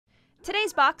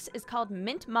Today's box is called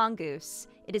Mint Mongoose.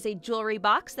 It is a jewelry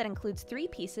box that includes 3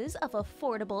 pieces of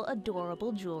affordable,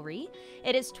 adorable jewelry.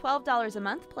 It is $12 a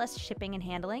month plus shipping and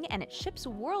handling, and it ships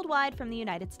worldwide from the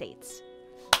United States.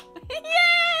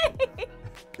 Yay!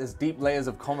 There's deep layers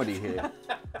of comedy here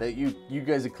that you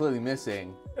guys are clearly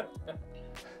missing.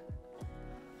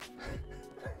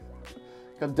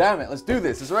 God damn it, let's do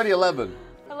this. It's already 11.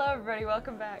 Hello everybody,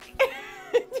 welcome back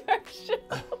to our show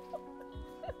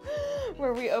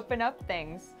where we open up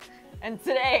things. And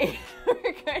today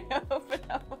we're going to open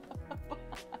up a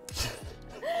box.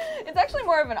 It's actually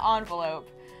more of an envelope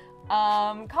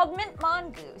called Mint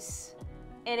Mongoose.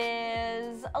 It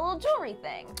is a little jewelry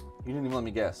thing. You didn't even let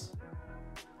me guess.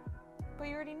 But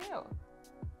you already knew.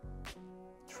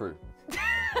 True.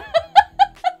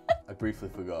 I briefly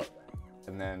forgot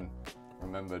and then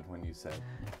remembered when you said.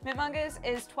 Mint Mongoose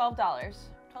is $12.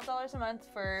 $12 a month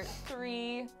for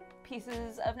 3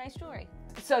 pieces of nice jewelry.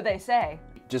 So they say.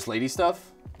 Just lady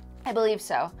stuff? I believe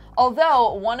so.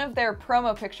 Although one of their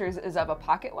promo pictures is of a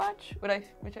pocket watch,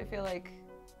 which I feel like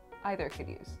either could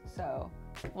use. So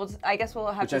I guess we'll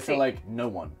have to see. Which I feel like no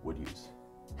one would use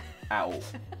at all.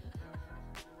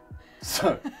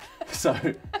 So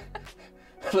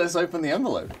let's open the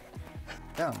envelope.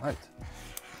 Damn, right.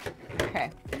 Okay.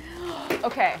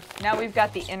 Okay, now we've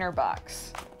got the inner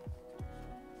box.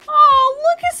 Oh,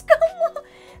 look, it's got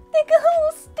they got a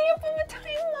little stamp of a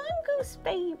tiny mongoose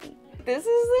baby. This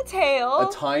is the tail. A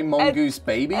tiny mongoose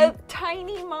baby? A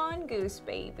tiny mongoose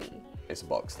baby. It's a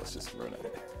box, let's just ruin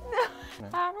it. No.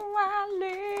 How do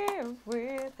I live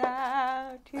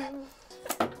without you?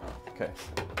 Okay.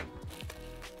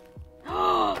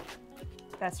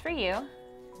 That's for you.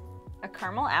 A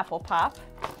caramel apple pop.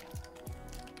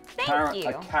 Thank you.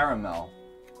 A caramel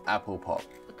apple pop.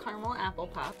 A caramel apple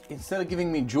pop. Instead of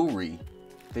giving me jewelry,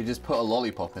 they just put a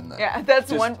lollipop in there. Yeah, that's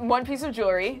one piece of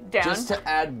jewelry down. Just to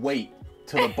add weight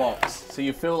to the box, so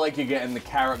you feel like you're getting the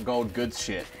carat gold goods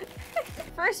shit.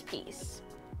 First piece.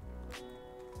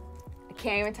 I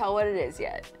can't even tell what it is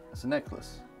yet. It's a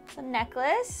necklace. It's a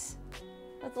necklace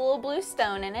with a little blue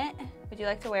stone in it. Would you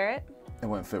like to wear it? It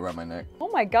won't fit around my neck. Oh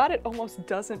my god, it almost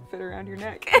doesn't fit around your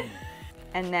neck.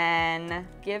 And then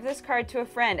give this card to a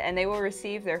friend and they will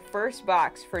receive their first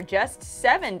box for just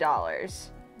 $7.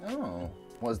 Oh,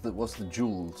 what's the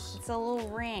jewels? It's a little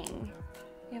ring.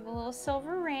 You have a little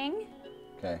silver ring.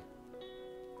 Okay.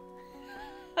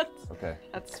 Okay.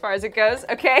 That's as far as it goes.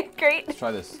 Okay, great. Let's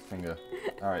try this finger.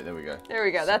 All right, there we go. There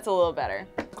we go. That's a little better.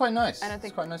 It's quite nice. I don't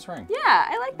think... It's quite a nice ring. Yeah,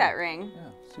 I like that ring.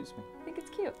 Yeah, suits me. I think it's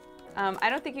cute. I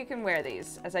don't think you can wear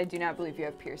these, as I do not believe you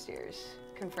have pierced ears.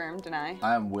 Confirm, deny?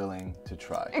 I am willing to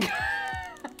try.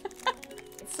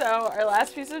 So our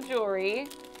last piece of jewelry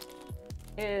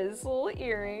is little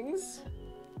earrings.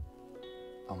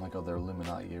 Oh my god, they're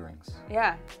Illuminati earrings.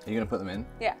 Yeah. Are you gonna put them in?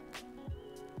 Yeah.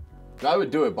 I would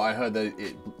do it, but I heard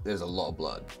that there's a lot of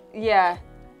blood. Yeah.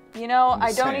 You know,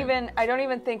 I don't saying.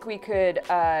 even think we could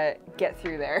get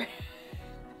through there.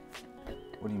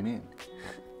 What do you mean?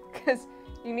 Because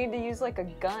you need to use like a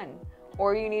gun,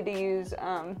 or you need to use.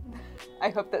 I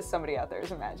hope that somebody out there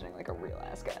is imagining like a real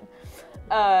ass gun.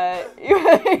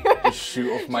 Just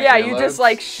shoot off my Yeah, earlobes? you just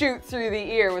like shoot through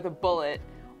the ear with a bullet,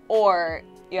 or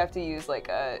you have to use like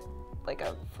a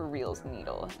for reals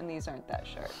needle, and these aren't that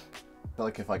sharp. I feel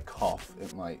like if I cough,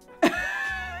 it might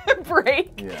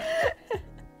break. Yeah.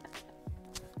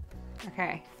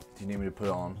 Okay. Do you need me to put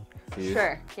it on for you?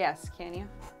 Sure. Yes. Can you?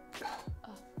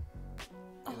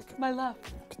 Oh, my love.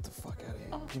 Get the fuck out of here.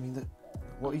 Oh. Give me the.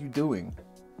 What are you doing?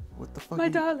 What the fuck? My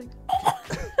darling.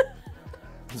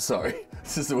 I'm sorry.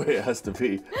 This is the way it has to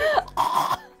be.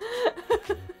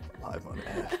 Live on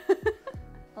air.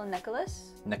 Little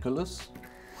necklace. Necklace?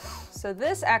 So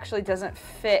this actually doesn't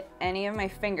fit any of my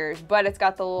fingers, but it's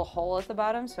got the little hole at the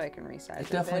bottom, so I can resize it. It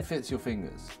definitely fits your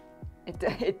fingers. It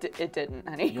didn't,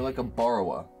 honey. You're like a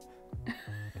borrower.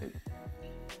 It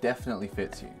definitely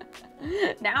fits you.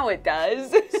 Now it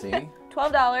does. See?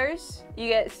 $12. You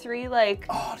get 3 like.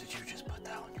 Oh, did you just put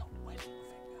that on your wedding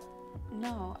finger?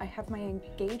 No, I have my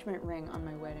engagement ring on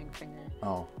my wedding finger.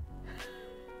 Oh.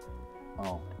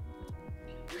 Oh.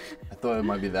 I thought it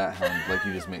might be that hand, like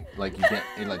you just make, like you get,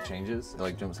 it like changes, it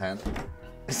like jumps hand.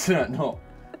 Is that not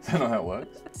how it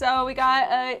works? So we got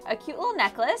a cute little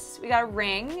necklace, we got a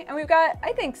ring, and we've got,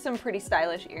 I think, some pretty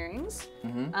stylish earrings.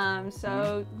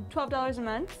 So $12 a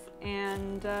month,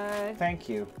 and thank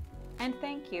you. And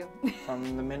thank you.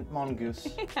 From the Mint Mongoose.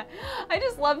 Yeah, I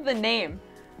just love the name.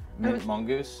 Mint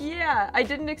Mongoose? Yeah, I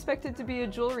didn't expect it to be a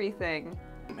jewelry thing.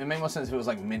 It made more sense if it was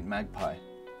like Mint Magpie.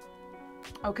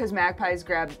 Oh, because magpies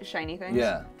grab shiny things?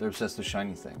 Yeah, they're obsessed with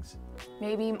shiny things.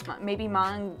 Maybe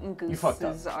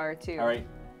mongooses are too. All right,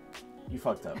 you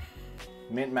fucked up.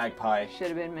 Mint magpie. Should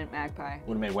have been mint magpie.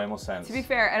 Would have made way more sense. To be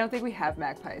fair, I don't think we have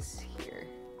magpies here.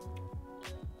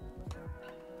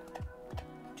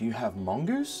 Do you have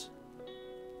mongoose?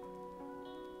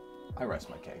 I rest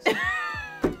my case.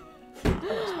 I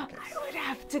would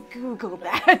have to Google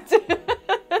that.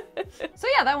 So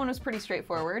yeah, that one was pretty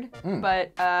straightforward.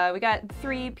 But we got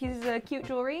 3 pieces of cute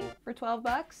jewelry for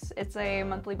 $12. It's a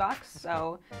monthly box,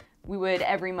 so we would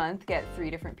every month get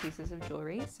 3 different pieces of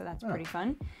jewelry, so that's pretty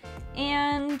fun.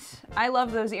 And I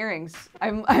love those earrings.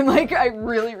 I'm like, I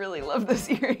really, really love those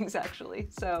earrings actually.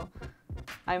 So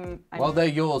I'm well, they're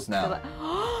yours now.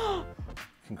 Like,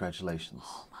 Congratulations.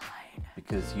 oh, mine.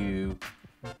 Because you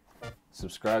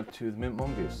subscribed to the Mint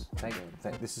Mongoose. Thank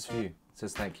you. This is for you. It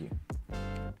says thank you.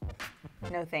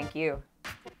 No, thank you,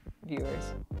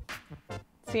 viewers.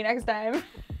 See you next time.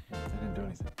 I didn't do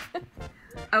anything.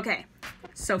 Okay,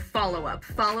 so follow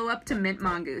up to Mint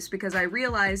Mongoose, because I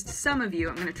realized some of you,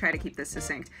 I'm gonna try to keep this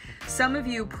succinct, some of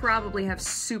you probably have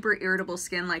super irritable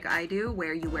skin like I do,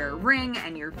 where you wear a ring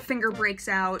and your finger breaks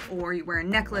out, or you wear a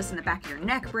necklace and the back of your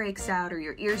neck breaks out, or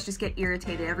your ears just get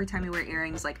irritated every time you wear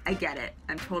earrings. Like, I get it.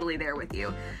 I'm totally there with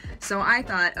you. So I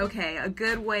thought, okay, a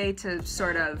good way to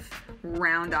sort of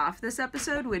round off this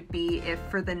episode would be if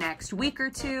for the next week or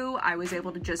 2, I was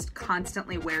able to just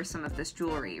constantly wear some of this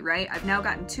jewelry, right? I've now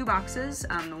gotten 2 boxes,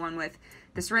 the one with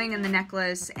this ring and the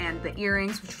necklace and the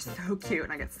earrings, which are so cute,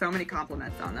 and I get so many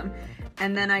compliments on them.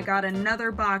 And then I got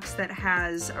another box that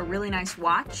has a really nice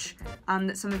watch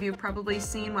that some of you have probably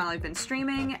seen while I've been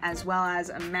streaming, as well as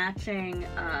a matching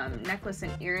necklace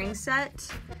and earring set.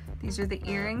 These are the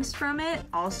earrings from it,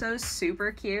 also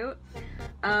super cute.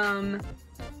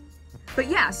 But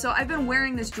yeah, so I've been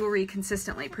wearing this jewelry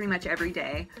consistently, pretty much every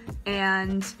day,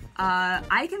 and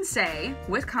I can say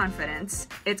with confidence,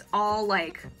 it's all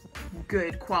like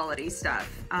good quality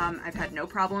stuff. I've had no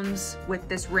problems with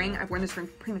this ring. I've worn this ring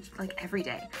pretty much like every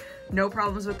day. No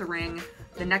problems with the ring.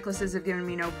 The necklaces have given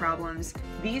me no problems.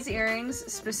 These earrings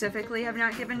specifically have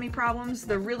not given me problems.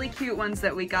 The really cute ones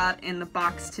that we got in the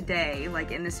box today,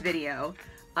 like in this video,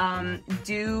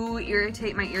 do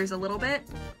irritate my ears a little bit.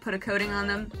 Put a coating on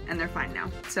them and they're fine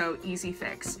now. So easy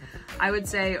fix. I would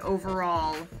say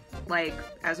overall, like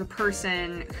as a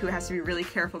person who has to be really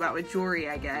careful about what jewelry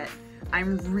I get,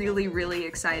 I'm really, really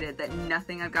excited that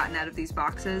nothing I've gotten out of these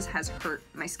boxes has hurt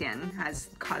my skin, has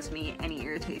caused me any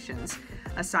irritations,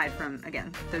 aside from,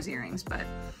 again, those earrings. But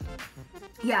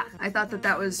yeah, I thought that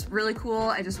that was really cool.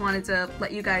 I just wanted to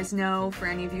let you guys know, for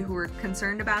any of you who were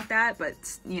concerned about that, but,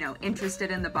 you know,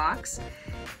 interested in the box.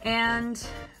 And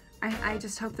I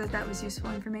just hope that that was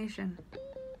useful information.